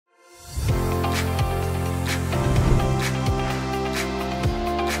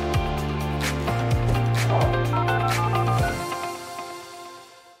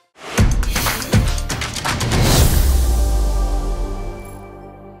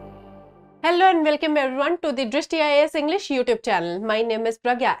Hello and welcome everyone to the Drishti IAS English YouTube channel. My name is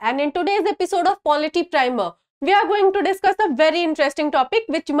Pragya and in today's episode of Polity Primer, we are going to discuss a very interesting topic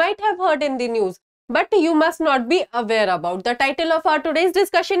which you might have heard in the news, but you must not be aware about. The title of our today's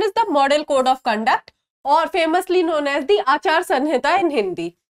discussion is the Model Code of Conduct, or famously known as the Achar Sanhita in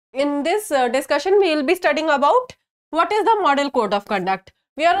Hindi. In this discussion, we will be studying about what is the Model Code of Conduct.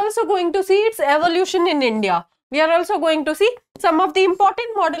 We are also going to see its evolution in India. We are also going to see some of the important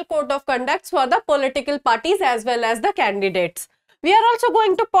model code of conducts for the political parties as well as the candidates. We are also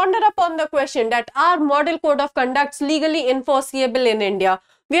going to ponder upon the question that are model code of conducts legally enforceable in India.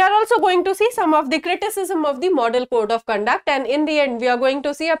 We are also going to see some of the criticism of the model code of conduct, and in the end we are going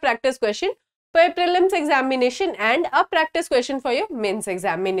to see a practice question for your prelims examination and a practice question for your mains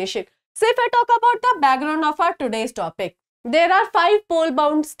examination. So if I talk about the background of our today's topic, there are 5 poll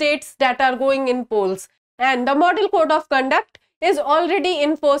bound states that are going in polls, and the model code of conduct is already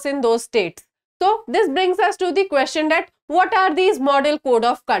in force in those states. So this brings us to the question that what are these model code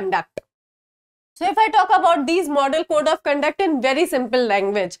of conduct? So if I talk about these model code of conduct in very simple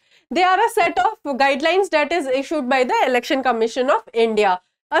language, they are a set of guidelines that is issued by the Election Commission of India.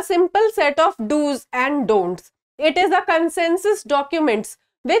 A simple set of do's and don'ts. It is a consensus documents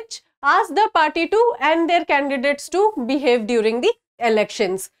which ask the party to and their candidates to behave during the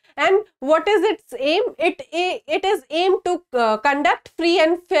elections. And what is its aim? It is aimed to conduct free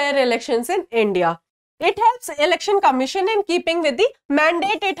and fair elections in India. It helps Election Commission in keeping with the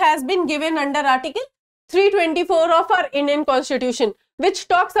mandate it has been given under Article 324 of our Indian Constitution, which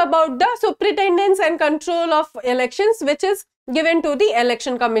talks about the superintendence and control of elections, which is given to the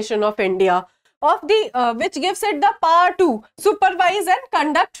Election Commission of India, which gives it the power to supervise and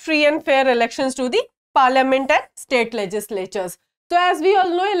conduct free and fair elections to the Parliament and state legislatures. So as we all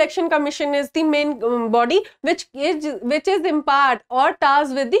know, Election Commission is the main body which is empowered or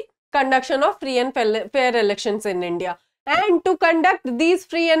tasked with the conduction of free and fair elections in India. And to conduct these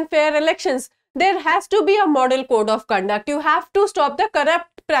free and fair elections, there has to be a model code of conduct. You have to stop the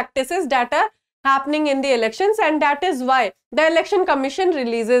corrupt practices that are happening in the elections, and that is why the Election Commission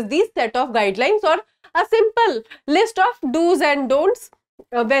releases these set of guidelines or a simple list of do's and don'ts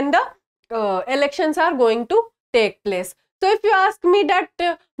when the elections are going to take place. So if you ask me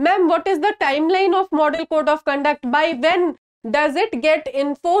that, ma'am, what is the timeline of model code of conduct? By when does it get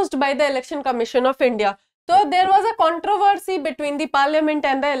enforced by the Election Commission of India? So there was a controversy between the Parliament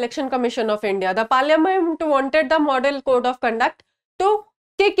and the Election Commission of India. The Parliament wanted the model code of conduct to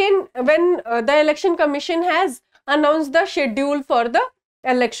kick in when the Election Commission has announced the schedule for the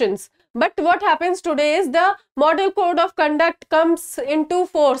elections. But what happens today is the model code of conduct comes into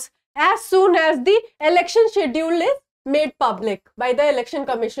force as soon as the election schedule is made public by the Election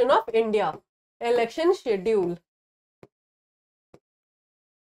Commission of India. Election schedule.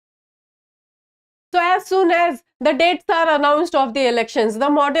 So as soon as the dates are announced of the elections, the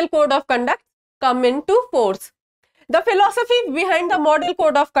model code of conduct come into force. The philosophy behind the model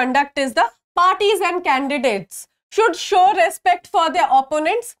code of conduct is the parties and candidates should show respect for their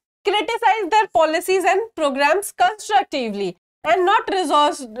opponents, criticize their policies and programs constructively, and not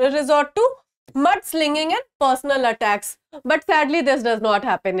resort to mudslinging and personal attacks. But sadly, this does not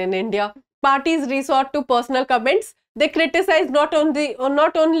happen in India. Parties resort to personal comments. They criticize not only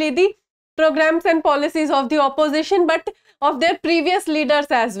the programs and policies of the opposition, but of their previous leaders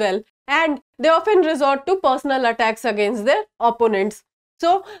as well. And they often resort to personal attacks against their opponents.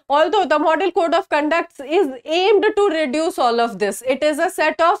 So, although the model code of conduct is aimed to reduce all of this, it is a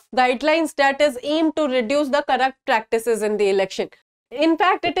set of guidelines that is aimed to reduce the corrupt practices in the election. In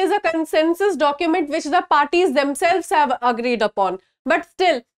fact, it is a consensus document which the parties themselves have agreed upon, but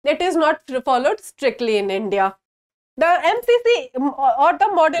still it is not followed strictly in India. The MCC or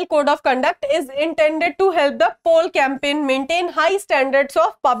the Model Code of Conduct is intended to help the poll campaign maintain high standards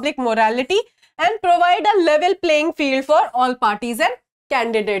of public morality and provide a level playing field for all parties and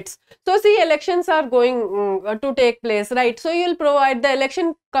candidates. So see, elections are going to take place, right? So you will provide, the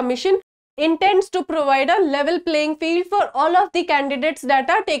Election Commission intends to provide a level playing field for all of the candidates that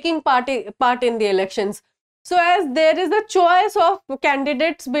are taking part in the elections. So as there is a choice of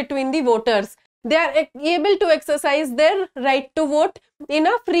candidates between the voters, they are able to exercise their right to vote in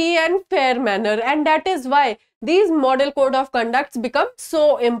a free and fair manner, and that is why these model code of conducts become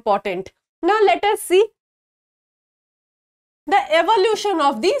so important. Now let us see the evolution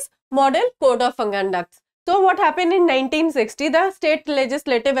of these model code of conducts. So what happened in 1960, the State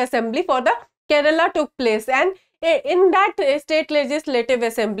Legislative Assembly for the Kerala took place, and in that State Legislative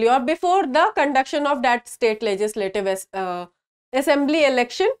Assembly, or before the conduction of that State Legislative Assembly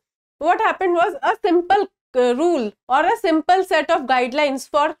election, what happened was a simple rule or a simple set of guidelines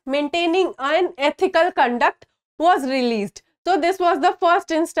for maintaining an ethical conduct was released. So this was the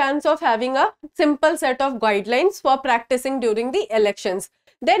first instance of having a simple set of guidelines for practicing during the elections.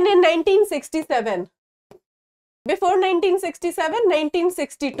 Then in 1967, before 1967,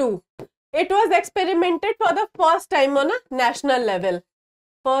 1962, it was experimented for the first time on a national level.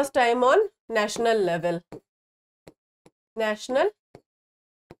 First time on national level. National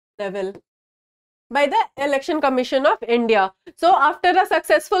level. By the Election Commission of India. So after a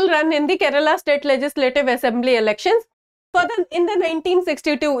successful run in the Kerala State Legislative Assembly elections, in the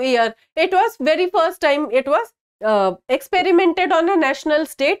 1962 year, it was very first time it was experimented on a national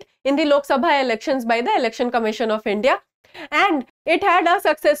state in the Lok Sabha elections by the Election Commission of India, and it had a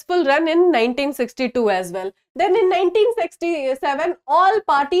successful run in 1962 as well. Then in 1967, all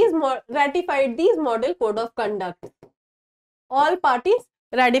parties ratified these Model Code of Conduct. All parties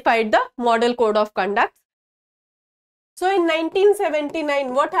ratified the Model Code of Conduct. So in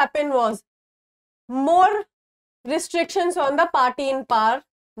 1979, what happened was more restrictions on the party in power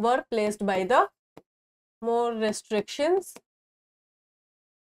were placed by the more restrictions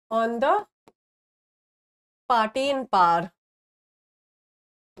on the party in power.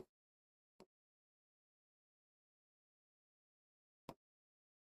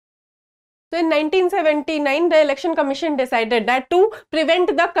 So in 1979, the Election Commission decided that to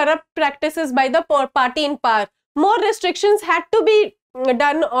prevent the corrupt practices by the party in power, more restrictions had to be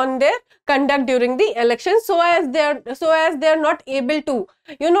done on their conduct during the elections, so as they are not able to,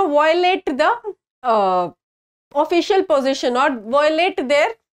 violate the official position or violate their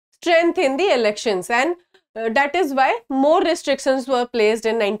strength in the elections, and that is why more restrictions were placed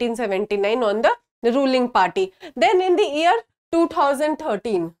in 1979 on the ruling party. Then in the year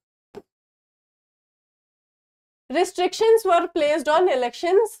 2013, restrictions were placed on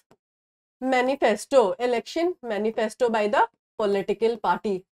election manifesto by the political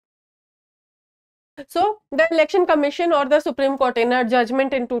party. So the Election Commission or the Supreme Court in a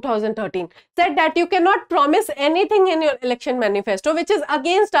judgment in 2013 said that you cannot promise anything in your election manifesto which is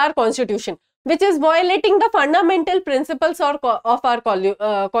against our constitution, which is violating the fundamental principles of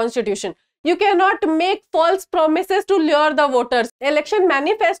our constitution. You cannot make false promises to lure the voters. Election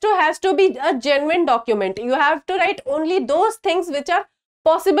manifesto has to be a genuine document. You have to write only those things which are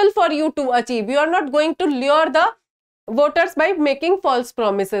possible for you to achieve. You are not going to lure the voters by making false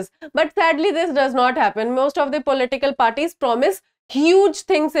promises. But sadly, this does not happen. Most of the political parties promise huge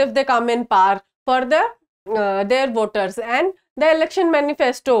things if they come in power for their voters, and the election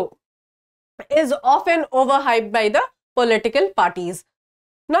manifesto is often overhyped by the political parties.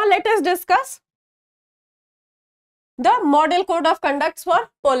 Now let us discuss the Model Code of Conduct for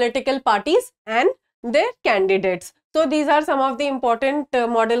political parties and their candidates. So these are some of the important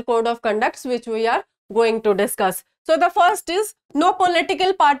Model Code of Conducts which we are going to discuss. So the first is, no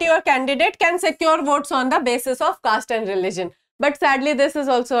political party or candidate can secure votes on the basis of caste and religion. But sadly, this is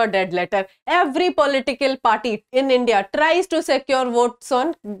also a dead letter. Every political party in India tries to secure votes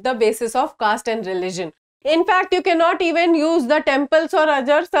on the basis of caste and religion. In fact, you cannot even use the temples or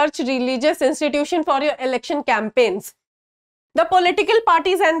other such religious institution for your election campaigns. The political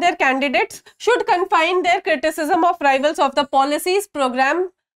parties and their candidates should confine their criticism of rivals of the policies,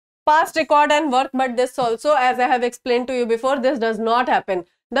 program, past record and work, but this also, as I have explained to you before, this does not happen.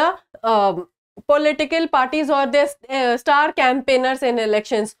 The political parties or their star campaigners in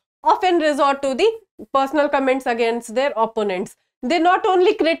elections often resort to the personal comments against their opponents. They not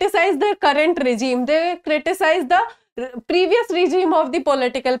only criticize the current regime, they criticize the previous regime of the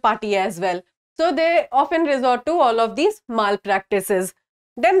political party as well. So they often resort to all of these malpractices.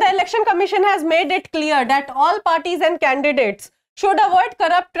 Then the Election Commission has made it clear that all parties and candidates should avoid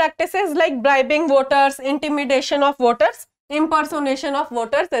corrupt practices like bribing voters, intimidation of voters, impersonation of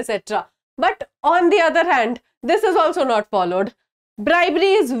voters, etc. But on the other hand, this is also not followed.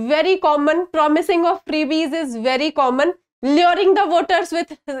 Bribery is very common, promising of freebies is very common, luring the voters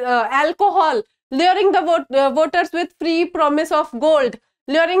with alcohol, luring the voters with free promise of gold,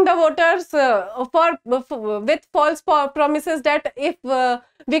 luring the voters with false promises that if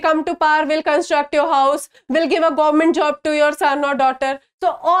we come to power, we'll construct your house, we'll give a government job to your son or daughter.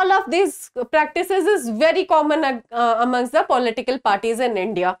 So all of these practices is very common amongst the political parties in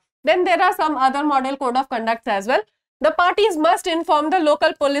India. Then there are some other Model Code of Conducts as well. The parties must inform the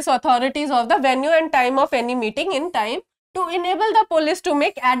local police authorities of the venue and time of any meeting in time to enable the police to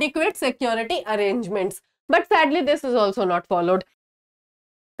make adequate security arrangements. But sadly, this is also not followed.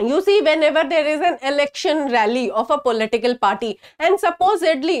 You see, whenever there is an election rally of a political party and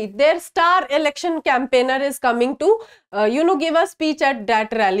supposedly their star election campaigner is coming to give a speech at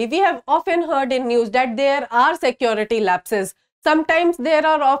that rally, we have often heard in news that there are security lapses. Sometimes there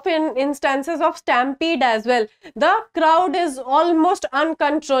are often instances of stampede as well. The crowd is almost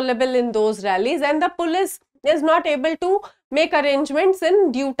uncontrollable in those rallies, and the police is not able to make arrangements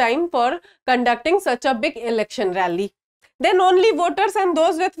in due time for conducting such a big election rally. Then only voters and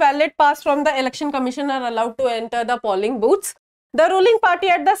those with valid pass from the election commission are allowed to enter the polling booths. The ruling party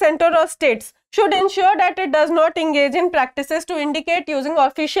at the center or states should ensure that it does not engage in practices to indicate using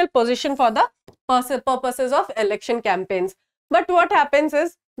official position for the purposes of election campaigns. But what happens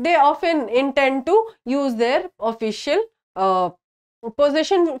is they often intend to use their official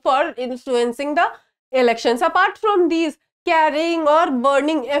position for influencing the elections. Apart from these, carrying or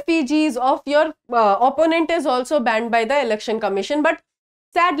burning effigies of your opponent is also banned by the election commission. But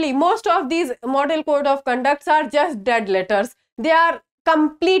sadly, most of these model code of conducts are just dead letters. They are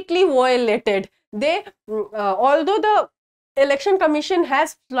completely violated. Although the election commission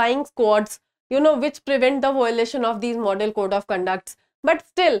has flying squads, which prevent the violation of these model code of conducts, but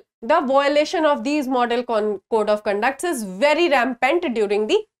still the violation of these model code of conducts is very rampant during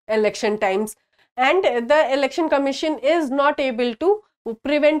the election times. And the election commission is not able to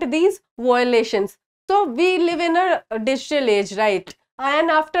prevent these violations. So we live in a digital age, right?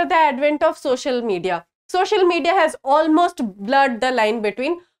 And after the advent of social media has almost blurred the line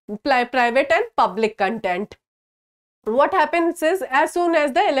between private and public content. What happens is, as soon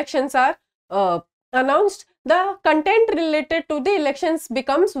as the elections are announced, the content related to the elections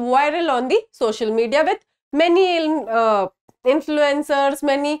becomes viral on the social media, with many influencers,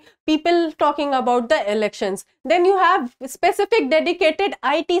 many people talking about the elections. Then you have specific dedicated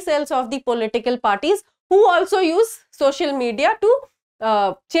IT cells of the political parties who also use social media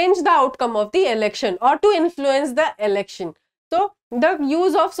to change the outcome of the election or to influence the election. So the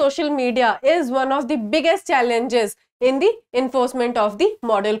use of social media is one of the biggest challenges in the enforcement of the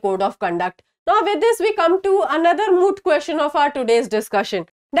model code of conduct. Now with this, we come to another moot question of our today's discussion,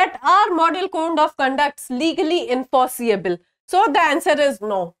 that are model code of conducts legally enforceable? So the answer is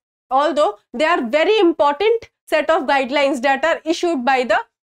no. Although they are very important set of guidelines that are issued by the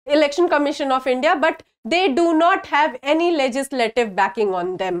Election Commission of India, but they do not have any legislative backing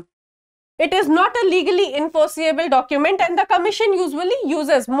on them. It is not a legally enforceable document, and the commission usually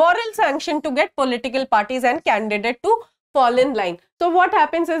uses moral sanction to get political parties and candidates to fall in line. So what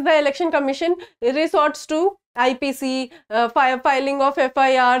happens is the election commission resorts to IPC, filing of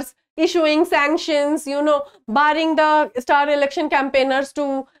FIRs, issuing sanctions, barring the star election campaigners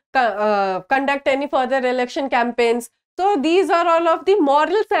to conduct any further election campaigns. So these are all of the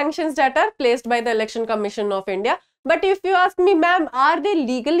moral sanctions that are placed by the Election Commission of India. But if you ask me, ma'am, are they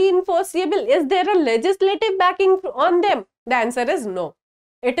legally enforceable? Is there a legislative backing on them? The answer is no.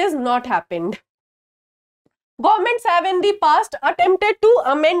 It has not happened. Governments have in the past attempted to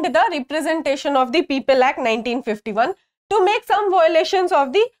amend the Representation of the People Act 1951 to make some violations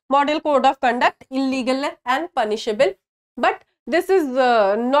of the Model Code of Conduct illegal and punishable. But this is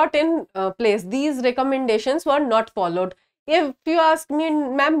not in place. These recommendations were not followed. If you ask me,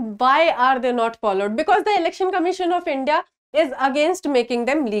 ma'am, why are they not followed? Because the Election Commission of India is against making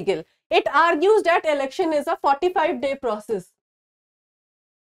them legal. It argues that election is a 45-day process.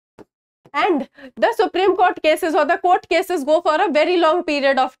 And the Supreme Court cases or the court cases go for a very long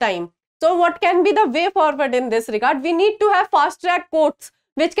period of time. So what can be the way forward in this regard? We need to have fast-track courts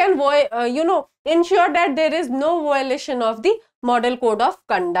which can, ensure that there is no violation of the Model Code of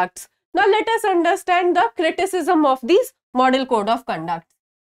Conducts. Now let us understand the criticism of these Model Code of Conduct.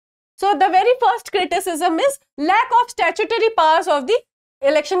 So the very first criticism is lack of statutory powers of the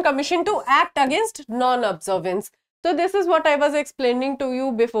Election Commission to act against non-observance. So this is what I was explaining to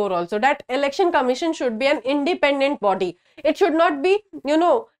you before also, that Election Commission should be an independent body. It should not be,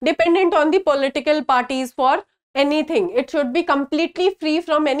 dependent on the political parties for anything. It should be completely free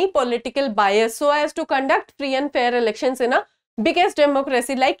from any political bias so as to conduct free and fair elections in a biggest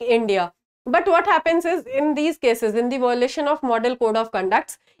democracy like India. But what happens is, in these cases, in the violation of Model Code of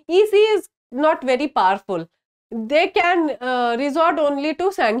Conducts, EC is not very powerful. They can resort only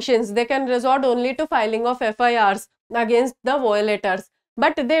to sanctions. They can resort only to filing of FIRs against the violators.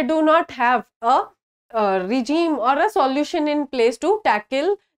 But they do not have a regime or a solution in place to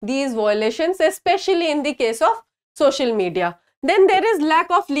tackle these violations, especially in the case of social media. Then there is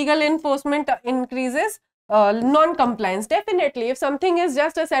lack of legal enforcement increases non-compliance. Definitely, if something is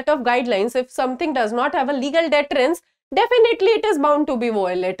just a set of guidelines, if something does not have a legal deterrence, definitely it is bound to be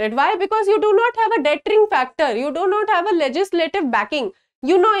violated. Why? Because you do not have a deterring factor. You do not have a legislative backing.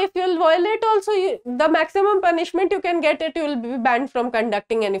 You know, if you'll violate also, the maximum punishment you can get it, you will be banned from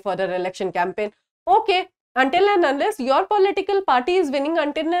conducting any further election campaign. Okay, until and unless your political party is winning,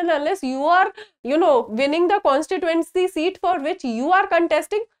 until and unless you are, you know, winning the constituency seat for which you are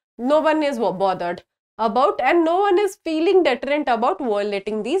contesting, no one is bothered about, and no one is feeling deterrent about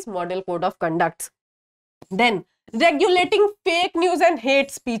violating these model code of conducts. Then, regulating fake news and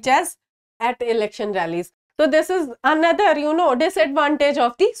hate speeches at election rallies. So this is another, you know, disadvantage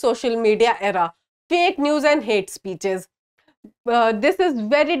of the social media era. Fake news and hate speeches. This is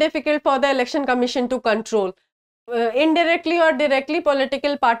very difficult for the election commission to control. Indirectly or directly,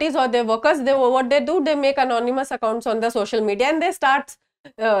 political parties or their workers, what they do, they make anonymous accounts on the social media and they start,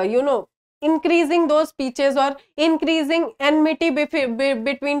 you know, increasing those speeches or increasing enmity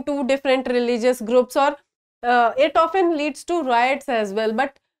between two different religious groups, or it often leads to riots as well.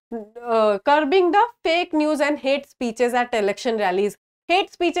 But curbing the fake news and hate speeches at election rallies. Hate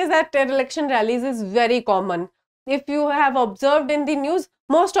speeches at election rallies is very common. If you have observed in the news,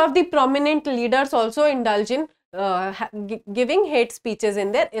 most of the prominent leaders also indulge in giving hate speeches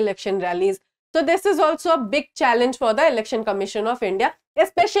in their election rallies. So this is also a big challenge for the Election Commission of India,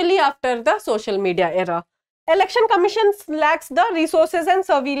 especially after the social media era. Election Commission lacks the resources and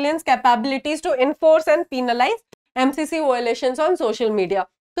surveillance capabilities to enforce and penalize MCC violations on social media.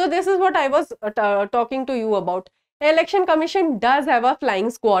 So this is what I was talking to you about. Election Commission does have a flying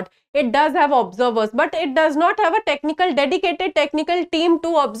squad. It does have observers, but it does not have a dedicated technical team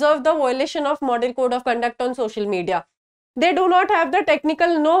to observe the violation of Model Code of Conduct on social media. They do not have the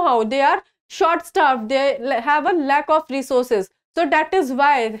technical know-how. They are short-staffed. They have a lack of resources. So that is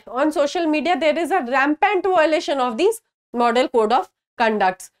why on social media there is a rampant violation of these Model Code of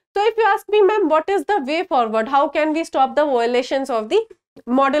Conducts. So if you ask me, ma'am, what is the way forward? How can we stop the violations of the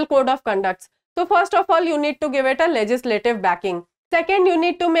Model Code of Conducts? So first of all, you need to give it a legislative backing. Second, you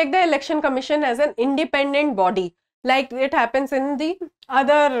need to make the Election Commission as an independent body, like it happens in the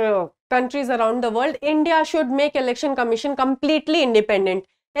other countries around the world. India should make Election Commission completely independent.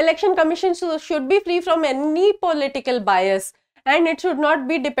 Election Commission should be free from any political bias, and it should not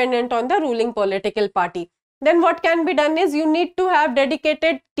be dependent on the ruling political party. Then what can be done is you need to have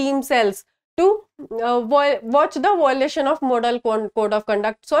dedicated team cells to watch the violation of Model Code of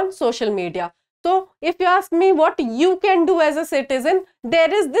Conduct on social media. So if you ask me what you can do as a citizen,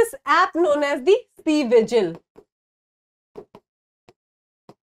 there is this app known as the C-Vigil.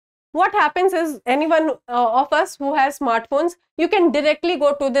 What happens is anyone of us who has smartphones, you can directly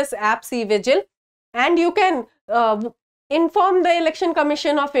go to this app C-Vigil and you can inform the Election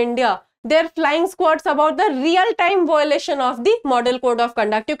Commission of India, their flying squads, about the real-time violation of the Model Code of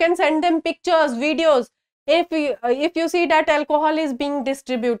Conduct. You can send them pictures, videos. If you see that alcohol is being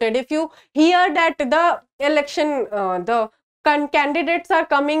distributed, if you hear that the election, candidates are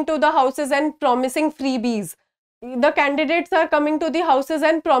coming to the houses and promising freebies, the candidates are coming to the houses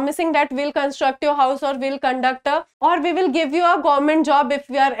and promising that we'll construct your house or we'll conduct or we will give you a government job if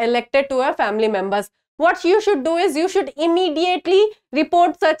we are elected to our family members. What you should do is you should immediately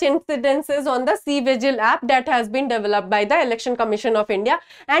report such incidences on the C-Vigil app that has been developed by the Election Commission of India,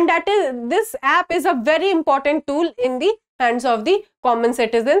 and this app is a very important tool in the hands of the common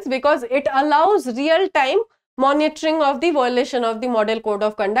citizens because it allows real-time monitoring of the violation of the Model Code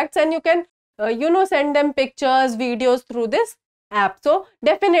of Conduct, and you can send them pictures, videos through this app. So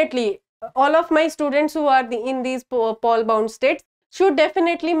definitely all of my students who are in these poll-bound states should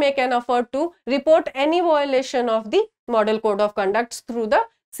definitely make an effort to report any violation of the Model Code of Conduct through the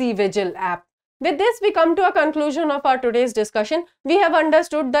C-Vigil app. With this, we come to a conclusion of our today's discussion. We have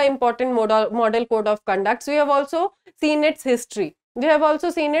understood the important Model Code of Conduct. We have also seen its history. We have also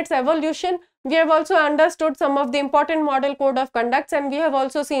seen its evolution. We have also understood some of the important Model Code of Conducts, and we have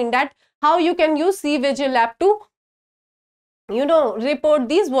also seen that how you can use C-Vigil app to, report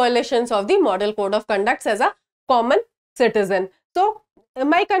these violations of the Model Code of Conduct as a common citizen. So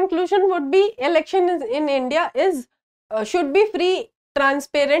my conclusion would be elections in India should be free,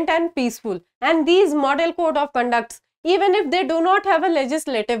 transparent and peaceful, and these Model Code of Conducts, even if they do not have a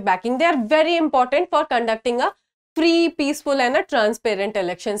legislative backing, they are very important for conducting a free, peaceful and a transparent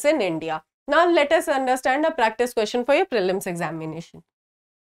elections in India. Now let us understand a practice question for your prelims examination.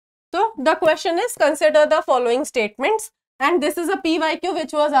 So the question is, consider the following statements, and this is a PYQ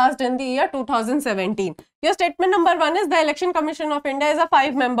which was asked in the year 2017. Your statement number 1 is the Election Commission of India is a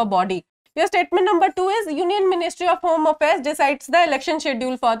 5-member body. Your statement number 2 is Union Ministry of Home Affairs decides the election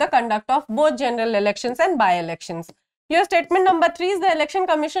schedule for the conduct of both general elections and by-elections. Your statement number 3 is the Election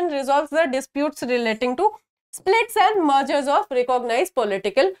Commission resolves the disputes relating to splits and mergers of recognized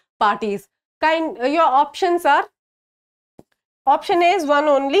political parties. Your options are Option A is 1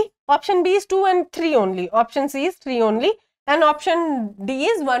 only, option B is 2 and 3 only, option C is 3 only, and option D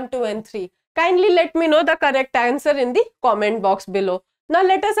is 1, 2 and 3. Kindly let me know the correct answer in the comment box below. Now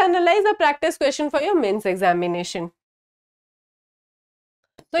let us analyze a practice question for your mains examination.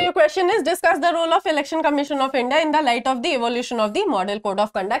 So your question is, discuss the role of Election Commission of India in the light of the evolution of the Model Code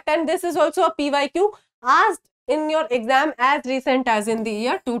of Conduct, and this is also a PYQ asked in your exam as recent as in the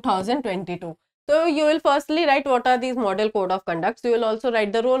year 2022. So you will firstly write what are these Model Code of Conducts. You will also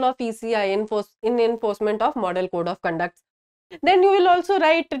write the role of ECI in enforcement of Model Code of Conducts. Then you will also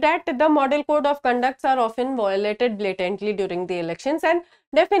write that the Model Code of Conducts are often violated blatantly during the elections, and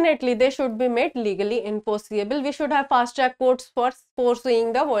definitely they should be made legally enforceable. We should have fast track courts for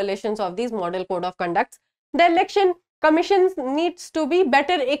foreseeing the violations of these Model Code of Conducts. The Election Commission needs to be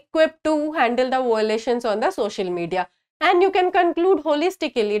better equipped to handle the violations on the social media. And you can conclude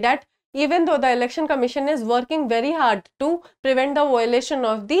holistically that even though the Election Commission is working very hard to prevent the violation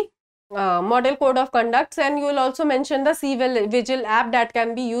of the Model Code of Conducts, and you will also mention the C-Vigil app that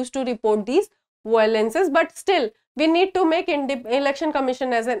can be used to report these violences, but still we need to make Election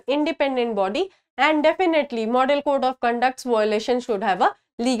Commission as an independent body, and definitely Model Code of Conducts violation should have a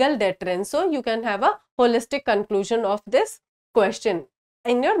legal deterrence. So you can have a holistic conclusion of this question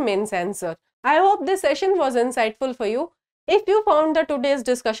in your mains answer. I hope this session was insightful for you. If you found the today's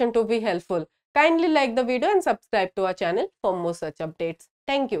discussion to be helpful, kindly like the video and subscribe to our channel for more such updates.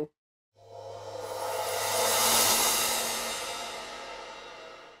 Thank you.